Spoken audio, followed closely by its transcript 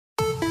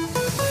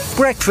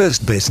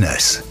Breakfast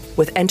Business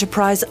with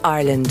Enterprise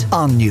Ireland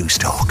on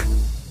Newstalk.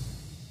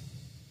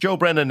 Joe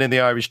Brennan in the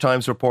Irish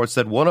Times reports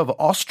that one of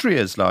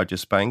Austria's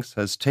largest banks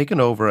has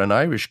taken over an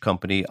Irish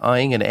company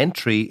eyeing an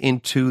entry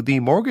into the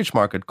mortgage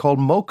market called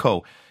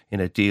MoCo in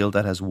a deal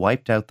that has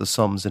wiped out the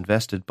sums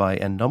invested by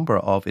a number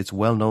of its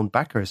well-known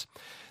backers.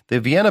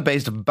 The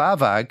Vienna-based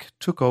BAWAG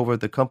took over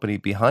the company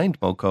behind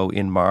MoCo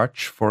in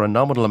March for a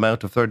nominal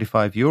amount of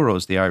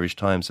 €35, the Irish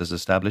Times has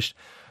established.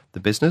 The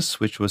business,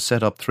 which was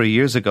set up 3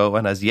 years ago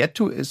and has yet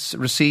to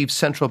receive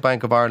Central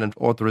Bank of Ireland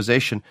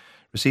authorisation,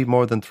 received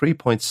more than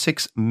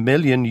 €3.6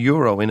 million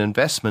in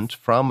investment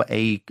from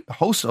a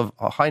host of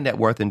high net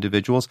worth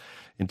individuals,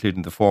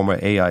 including the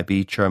former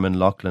AIB chairman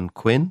Lachlan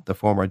Quinn, the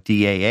former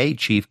DAA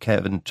chief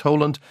Kevin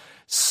Toland,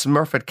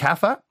 Smurfit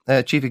Kappa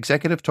chief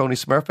executive Tony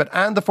Smurfit,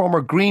 and the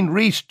former Green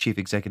REIT chief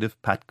executive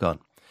Pat Gunn.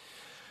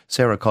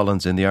 Sarah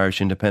Collins in the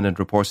Irish Independent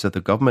reports that the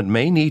government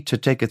may need to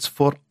take its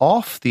foot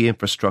off the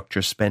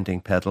infrastructure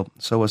spending pedal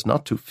so as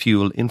not to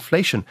fuel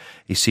inflation,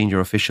 a senior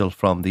official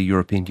from the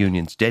European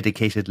Union's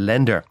dedicated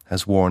lender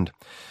has warned.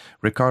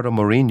 Ricardo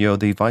Mourinho,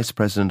 the Vice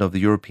President of the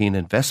European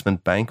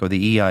Investment Bank, or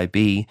the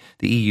EIB,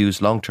 the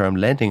EU's long-term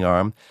lending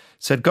arm,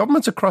 said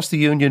governments across the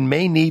Union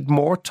may need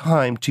more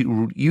time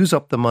to use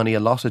up the money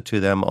allotted to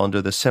them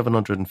under the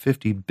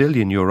 €750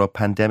 billion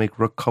Pandemic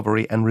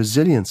Recovery and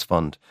Resilience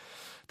Fund.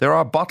 There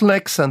are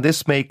bottlenecks, and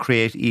this may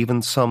create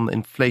even some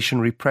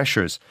inflationary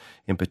pressures,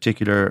 in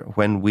particular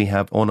when we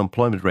have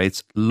unemployment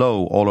rates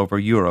low all over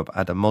Europe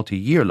at a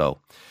multi-year low.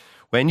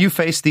 When you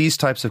face these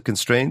types of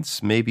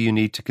constraints, maybe you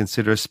need to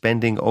consider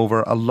spending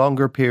over a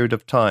longer period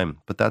of time,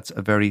 but that's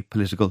a very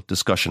political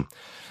discussion.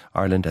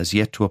 Ireland has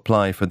yet to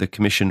apply for the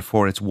Commission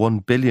for its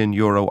 €1 billion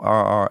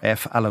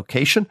RRF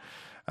allocation,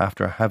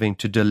 after having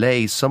to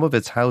delay some of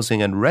its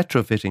housing and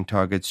retrofitting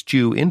targets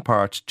due in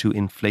part to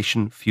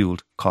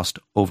inflation-fuelled cost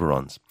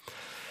overruns.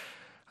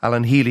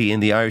 Alan Healy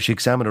in the Irish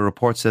Examiner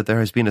reports that there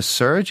has been a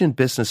surge in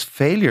business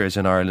failures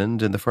in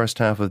Ireland in the first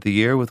half of the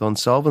year, with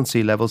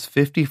insolvency levels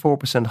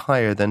 54%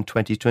 higher than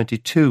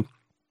 2022.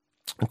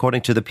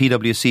 According to the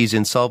PwC's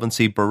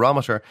Insolvency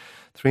Barometer,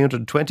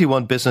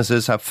 321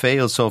 businesses have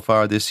failed so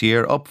far this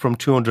year, up from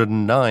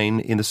 209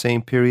 in the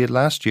same period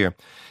last year.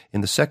 In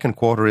the second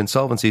quarter,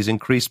 insolvencies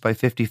increased by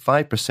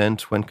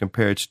 55% when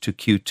compared to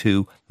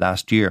Q2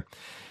 last year.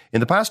 In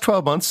the past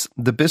 12 months,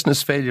 the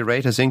business failure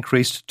rate has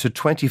increased to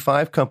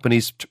 25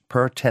 companies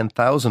per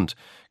 10,000,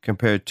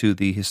 compared to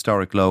the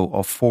historic low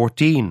of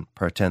 14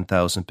 per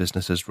 10,000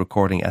 businesses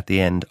recording at the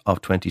end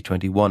of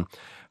 2021.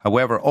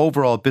 However,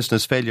 overall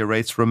business failure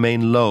rates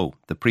remain low.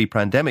 The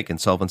pre-pandemic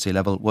insolvency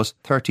level was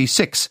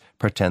 36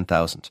 per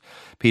 10,000.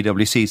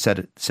 PwC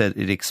said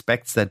it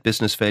expects that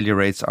business failure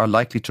rates are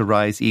likely to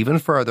rise even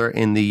further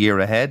in the year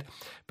ahead,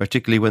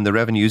 particularly when the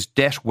Revenue's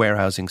debt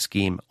warehousing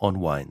scheme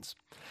unwinds.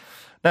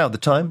 Now the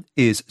time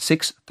is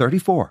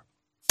 6:34.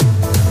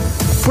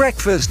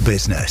 Breakfast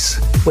Business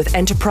with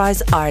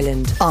Enterprise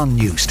Ireland on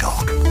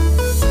Newstalk.